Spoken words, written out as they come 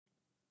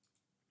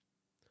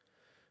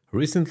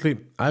Recently,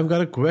 I've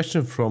got a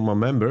question from a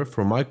member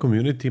from my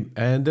community,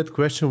 and that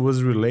question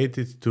was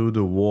related to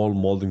the wall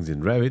moldings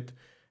in Revit.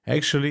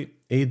 Actually,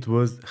 it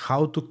was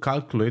how to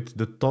calculate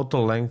the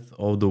total length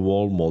of the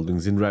wall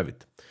moldings in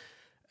Revit.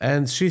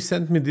 And she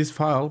sent me this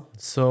file.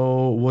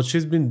 So what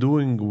she's been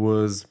doing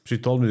was, she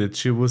told me that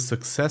she was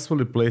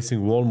successfully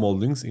placing wall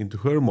moldings into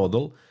her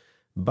model,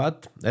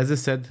 but as I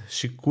said,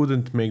 she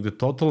couldn't make the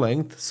total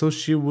length, so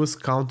she was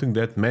counting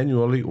that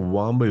manually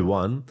one by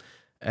one.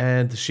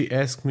 And she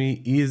asked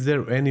me, is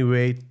there any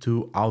way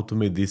to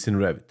automate this in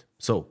Revit?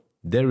 So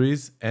there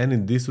is, and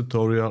in this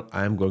tutorial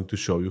I'm going to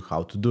show you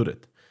how to do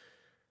that.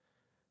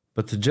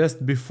 But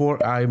just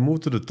before I move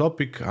to the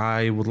topic,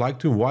 I would like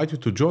to invite you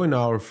to join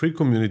our free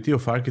community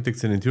of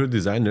architects and interior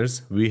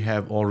designers. We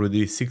have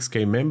already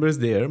 6K members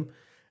there,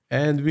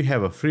 and we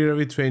have a free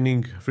Revit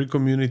training, free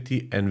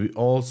community, and we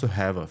also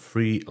have a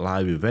free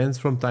live events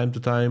from time to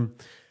time.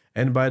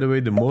 And by the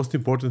way, the most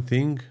important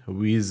thing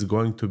is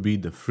going to be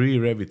the free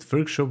Revit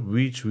workshop,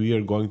 which we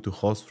are going to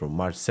host from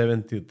March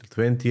 17th to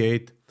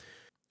 28th.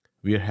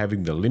 We are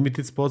having the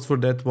limited spots for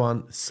that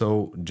one,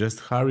 so just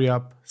hurry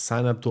up,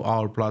 sign up to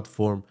our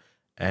platform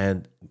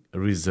and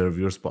reserve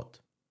your spot.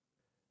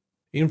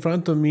 In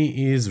front of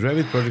me is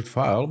Revit project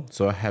file,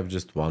 so I have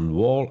just one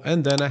wall,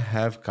 and then I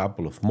have a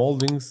couple of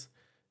moldings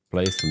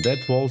placed on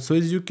that wall. So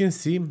as you can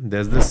see,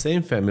 there's the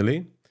same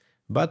family,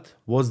 but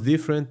what's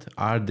different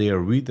are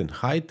their width and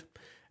height.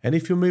 And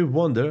if you may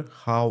wonder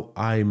how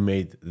I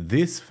made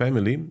this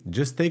family,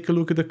 just take a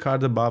look at the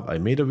card above. I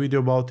made a video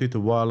about it a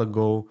while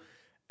ago,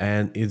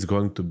 and it's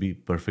going to be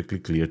perfectly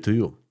clear to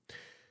you.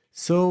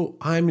 So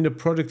I'm in the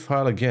project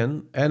file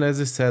again, and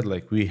as I said,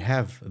 like we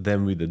have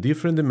them with the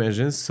different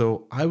dimensions.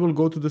 So I will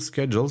go to the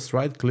schedules,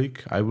 right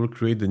click, I will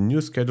create the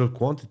new schedule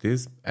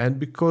quantities, and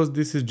because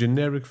this is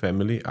generic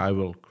family, I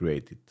will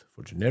create it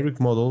for generic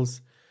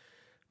models.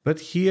 But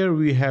here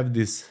we have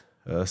this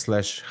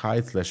slash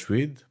height slash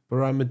width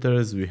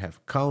parameters, we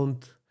have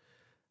count.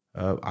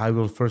 I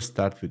will first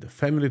start with the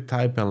family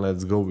type, and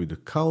let's go with the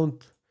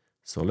count.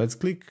 So let's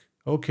click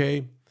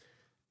OK.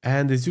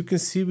 And as you can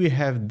see, we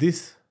have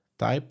this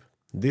type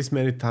this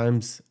many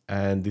times,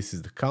 and this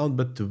is the count,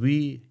 but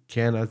we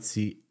cannot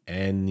see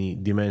any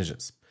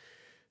dimensions.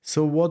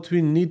 So what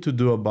we need to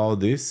do about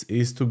this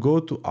is to go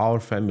to our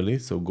family,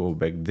 so go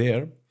back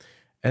there,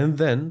 and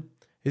then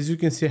as you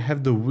can see, I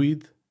have the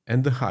width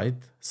and the height.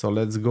 So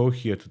let's go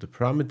here to the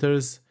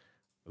parameters.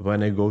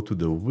 When I go to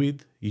the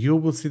width, you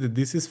will see that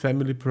this is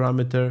family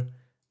parameter,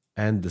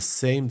 and the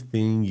same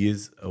thing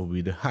is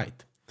with the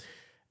height.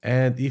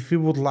 And if you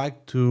would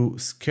like to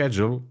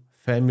schedule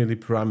family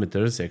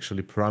parameters,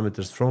 actually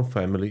parameters from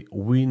family,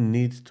 we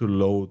need to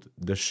load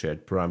the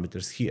shared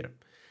parameters here.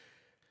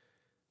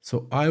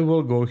 So I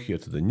will go here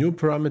to the new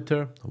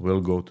parameter,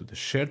 we'll go to the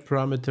shared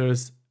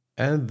parameters,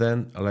 and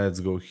then let's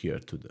go here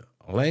to the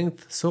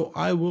length. So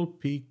I will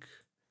pick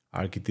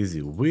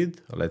Arkiteasy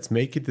width, let's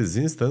make it as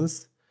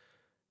instance,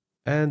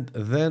 and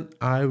then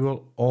I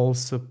will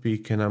also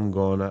pick, and I'm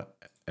gonna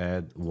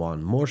add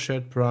one more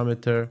shared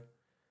parameter,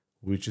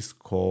 which is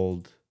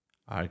called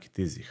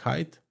Arkiteasy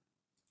height.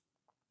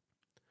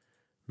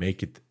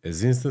 Make it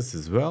as instance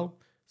as well.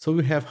 So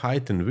we have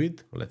height and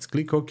width. Let's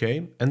click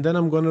OK. And then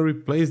I'm going to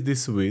replace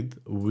this width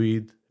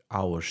with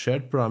our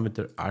shared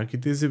parameter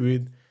Arkiteasy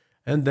width,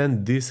 and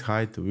then this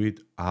height with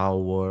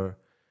our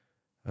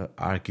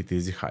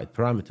Arkiteasy height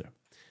parameter.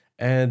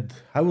 And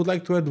I would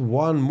like to add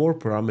one more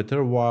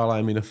parameter while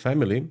I'm in a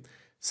family.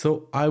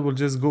 So I will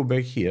just go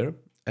back here.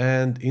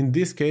 And in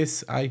this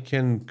case, I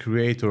can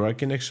create, or I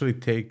can actually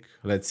take,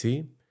 let's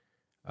see,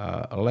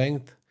 a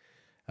length.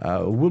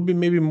 Would be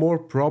maybe more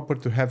proper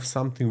to have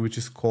something which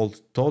is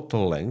called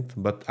total length,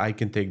 but I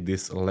can take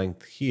this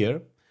length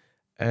here,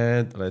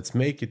 and let's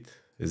make it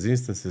as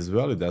instance as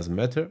well, it doesn't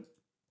matter.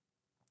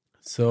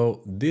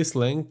 So this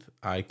length,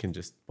 I can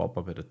just pop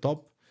up at the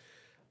top.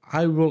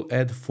 I will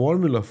add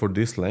formula for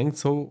this length.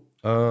 So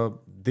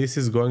this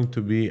is going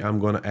to be, I'm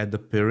going to add the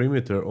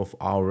perimeter of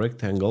our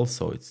rectangle.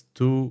 So it's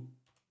 2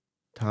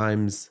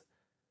 times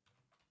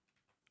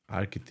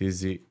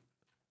Arkiteasy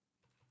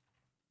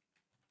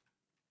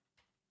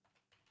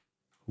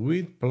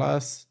width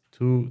plus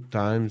 2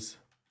 times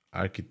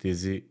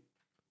Arkiteasy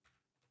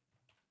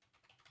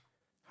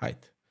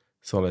height.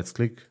 So let's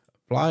click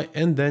apply,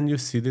 and then you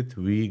see that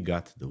we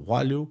got the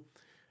value,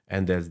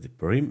 and that's the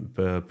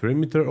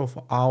perimeter of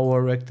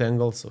our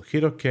rectangle. So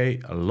hit OK,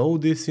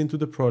 load this into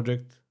the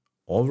project,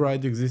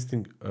 override the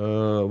existing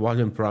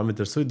volume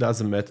parameter, so it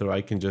doesn't matter,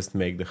 I can just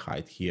make the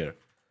height here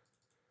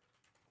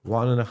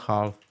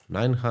 1.5,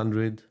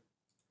 900,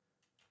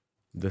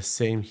 the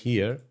same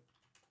here.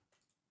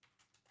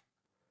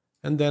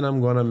 And then I'm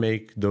gonna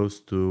make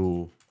those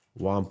two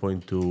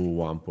 1.2,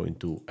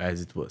 1.2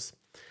 as it was.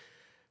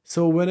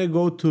 So when I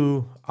go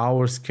to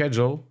our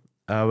schedule,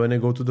 when I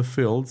go to the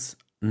fields,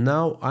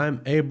 now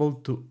I'm able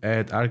to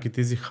add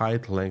Arkiteasy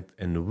height, length,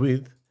 and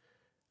width.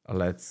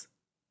 Let's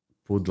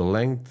put the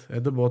length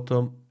at the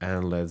bottom,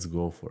 and let's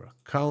go for a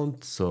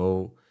count.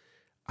 So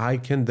I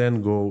can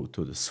then go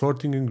to the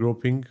sorting and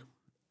grouping,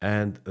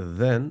 and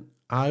then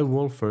I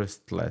will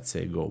first, let's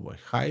say, go by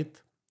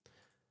height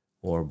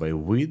or by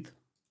width.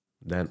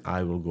 Then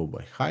I will go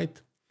by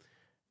height.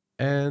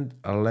 And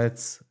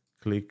let's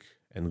click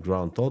and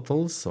ground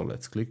totals. So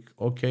let's click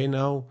OK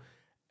now.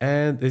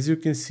 And as you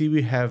can see,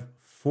 we have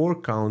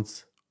 4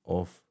 counts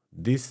of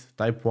this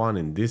type 1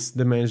 in this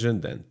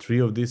dimension, then 3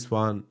 of this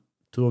one,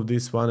 2 of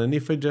this one. And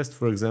if I just,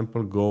 for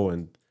example, go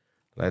and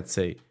let's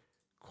say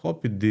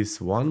copy this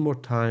one more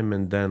time,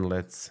 and then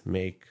let's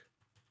make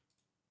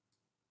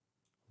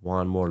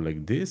one more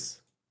like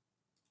this.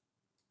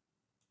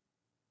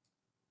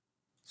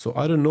 So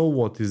I don't know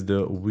what is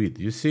the width.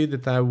 You see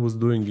that I was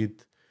doing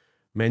it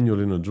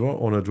manually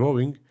on a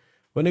drawing.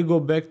 When I go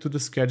back to the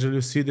schedule,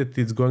 you see that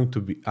it's going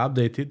to be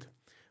updated,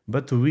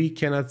 but we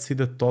cannot see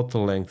the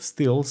total length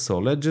still. So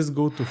let's just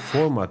go to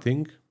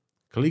formatting,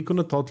 click on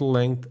the total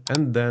length,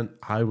 and then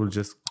I will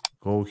just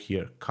go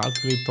here,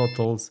 calculate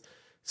totals.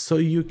 So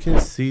you can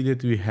see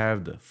that we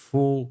have the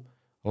full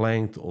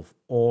length of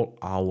all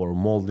our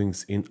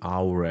moldings in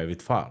our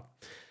Revit file.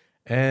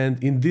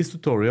 And in this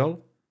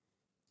tutorial,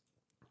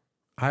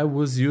 I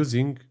was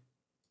using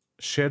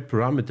shared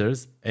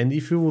parameters, and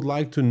if you would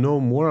like to know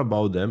more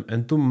about them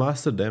and to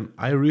master them,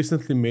 I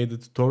recently made a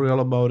tutorial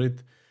about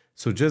it.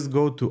 So just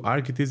go to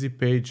Arkiteasy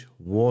page,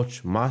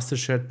 watch Master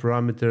Shared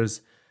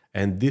Parameters,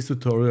 and this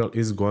tutorial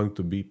is going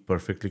to be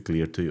perfectly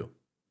clear to you.